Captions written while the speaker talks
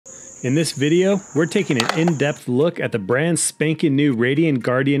In this video, we're taking an in-depth look at the brand spanking new Radian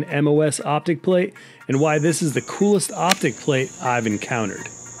Guardian MOS optic plate and why this is the coolest optic plate I've encountered.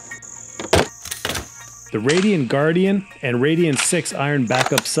 The Radian Guardian and Radian 6 iron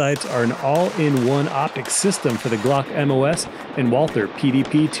backup sights are an all-in-one optic system for the Glock MOS and Walther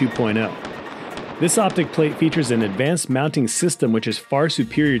PDP 2.0. This optic plate features an advanced mounting system which is far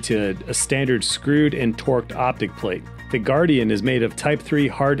superior to a standard screwed and torqued optic plate. The Guardian is made of Type 3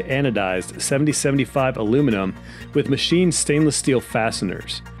 hard anodized 7075 aluminum with machined stainless steel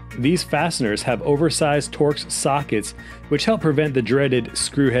fasteners. These fasteners have oversized Torx sockets which help prevent the dreaded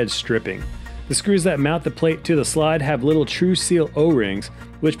screw head stripping. The screws that mount the plate to the slide have little True Seal O-rings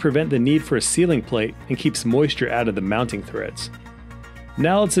which prevent the need for a sealing plate and keeps moisture out of the mounting threads.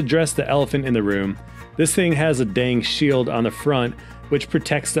 Now let's address the elephant in the room. This thing has a dang shield on the front which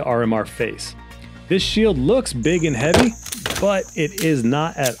protects the RMR face. This shield looks big and heavy, but it is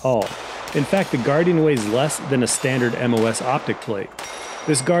not at all. In fact, the Guardian weighs less than a standard MOS optic plate.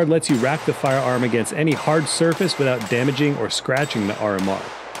 This guard lets you rack the firearm against any hard surface without damaging or scratching the RMR.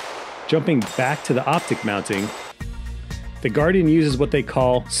 Jumping back to the optic mounting, the Guardian uses what they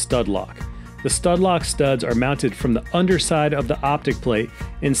call stud lock. The stud lock studs are mounted from the underside of the optic plate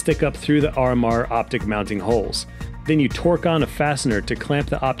and stick up through the RMR optic mounting holes. Then you torque on a fastener to clamp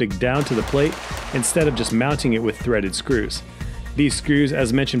the optic down to the plate instead of just mounting it with threaded screws. These screws,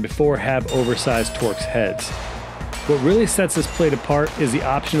 as mentioned before, have oversized Torx heads. What really sets this plate apart is the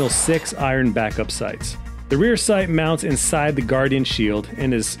optional 6 iron backup sights. The rear sight mounts inside the Guardian shield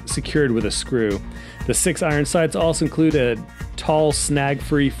and is secured with a screw. The 6 iron sights also include a tall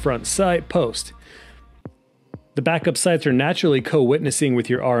snag-free front sight post. The backup sights are naturally co-witnessing with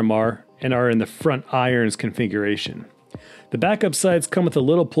your RMR and are in the front irons configuration. The backup sights come with a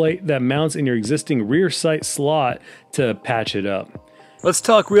little plate that mounts in your existing rear sight slot to patch it up. Let's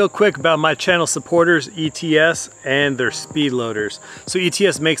talk real quick about my channel supporters, ETS, and their speed loaders. So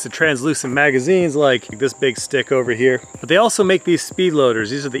ETS makes the translucent magazines like this big stick over here, but they also make these speed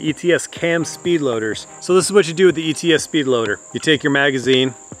loaders. These are the ETS cam speed loaders. So this is what you do with the ETS speed loader. You take your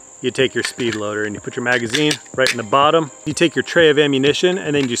magazine, you take your speed loader, and you put your magazine right in the bottom. You take your tray of ammunition,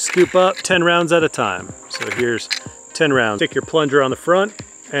 and then you scoop up 10 rounds at a time. So here's 10 rounds. Stick your plunger on the front,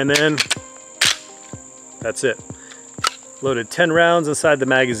 and then that's it. Loaded 10 rounds inside the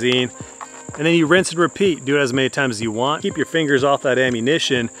magazine, and then you rinse and repeat. Do it as many times as you want. Keep your fingers off that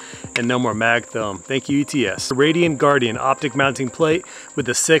ammunition, and no more mag thumb. Thank you, ETS. Radian Guardian optic mounting plate with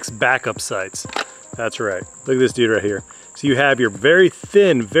the 6 backup sights. That's right. Look at this dude right here. So you have your very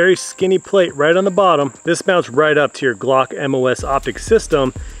thin, very skinny plate right on the bottom. This mounts right up to your Glock MOS optic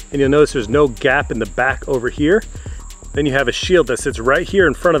system, and you'll notice there's no gap in the back over here. Then you have a shield that sits right here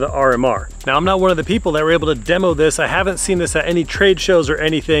in front of the RMR. Now, I'm not one of the people that were able to demo this. I haven't seen this at any trade shows or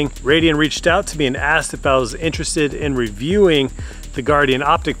anything. Radian reached out to me and asked if I was interested in reviewing the Guardian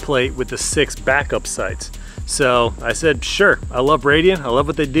optic plate with the 6 backup sights. So I said, sure, I love Radian, I love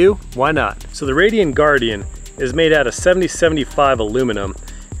what they do, why not? So the Radian Guardian is made out of 7075 aluminum,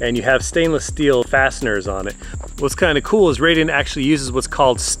 and you have stainless steel fasteners on it. What's kind of cool is Radian actually uses what's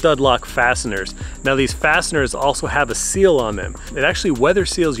called stud lock fasteners. Now these fasteners also have a seal on them. It actually weather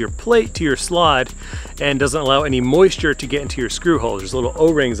seals your plate to your slide and doesn't allow any moisture to get into your screw holes. There's little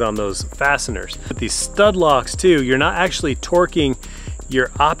O-rings on those fasteners. With these stud locks too, you're not actually torquing your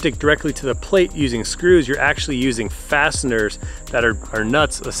optic directly to the plate using screws. You're actually using fasteners that are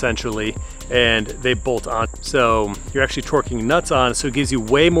nuts essentially, and they bolt on. So you're actually torquing nuts on, so it gives you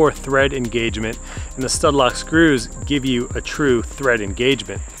way more thread engagement, and the stud lock screws give you a true thread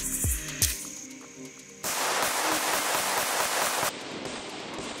engagement.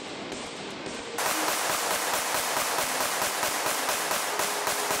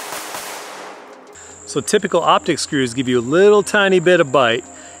 So typical optic screws give you a little tiny bit of bite,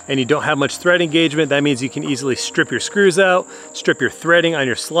 and you don't have much thread engagement. That means you can easily strip your screws out, strip your threading on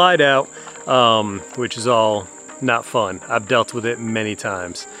your slide out, which is all not fun. I've dealt with it many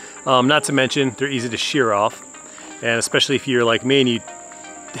times. Not to mention, they're easy to shear off, and especially if you're like me and you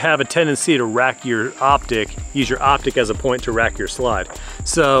have a tendency to rack your optic, use your optic as a point to rack your slide.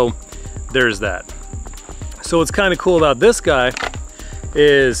 So there's that. So what's kind of cool about this guy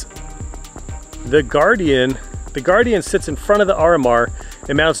is the Guardian sits in front of the RMR.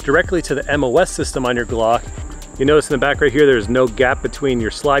 It mounts directly to the MOS system on your Glock. You notice in the back right here, there's no gap between your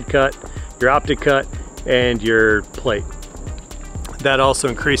slide cut, your optic cut, and your plate. That also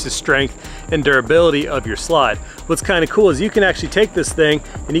increases strength and durability of your slide. What's kind of cool is you can actually take this thing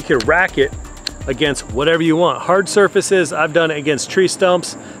and you can rack it against whatever you want. Hard surfaces, I've done it against tree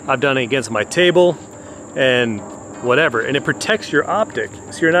stumps, I've done it against my table, and whatever, and it protects your optic,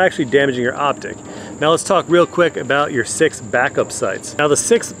 so you're not actually damaging your optic. Now let's talk real quick about your 6 backup sights. Now the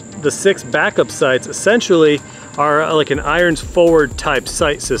six backup sights essentially are like an irons forward type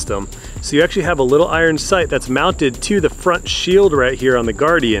sight system. So you actually have a little iron sight that's mounted to the front shield right here on the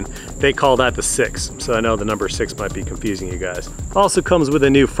Guardian. They call that the 6. So I know the number 6 might be confusing you guys. Also comes with a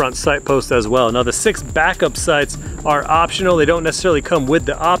new front sight post as well. Now the 6 backup sights are optional. They don't necessarily come with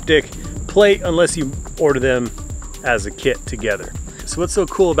the optic plate unless you order them as a kit together. So what's so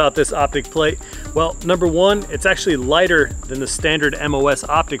cool about this optic plate? Well, number one, it's actually lighter than the standard MOS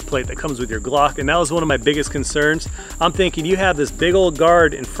optic plate that comes with your Glock, and that was one of my biggest concerns. I'm thinking you have this big old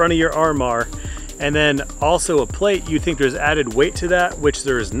guard in front of your armor, and then also a plate, you think there's added weight to that, which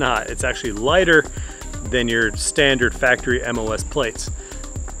there is not. It's actually lighter than your standard factory MOS plates.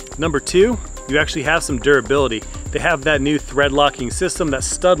 Number two, you actually have some durability. They have that new thread locking system, that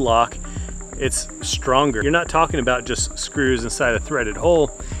stud lock. It's stronger. You're not talking about just screws inside a threaded hole.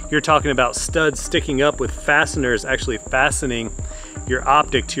 You're talking about studs sticking up with fasteners actually fastening your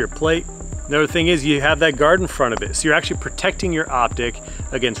optic to your plate. Another thing is you have that guard in front of it. So you're actually protecting your optic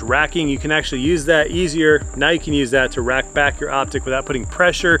against racking. You can actually use that easier. Now you can use that to rack back your optic without putting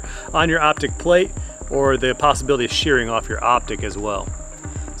pressure on your optic plate or the possibility of shearing off your optic as well.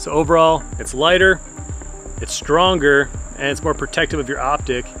 So overall, it's lighter, it's stronger, and it's more protective of your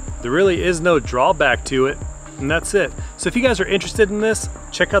optic. There really is no drawback to it, and that's it. So if you guys are interested in this,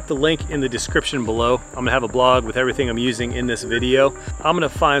 check out the link in the description below. I'm gonna have a blog with everything I'm using in this video. I'm gonna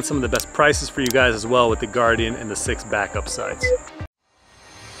find some of the best prices for you guys as well with the Guardian and the 6 backup sights.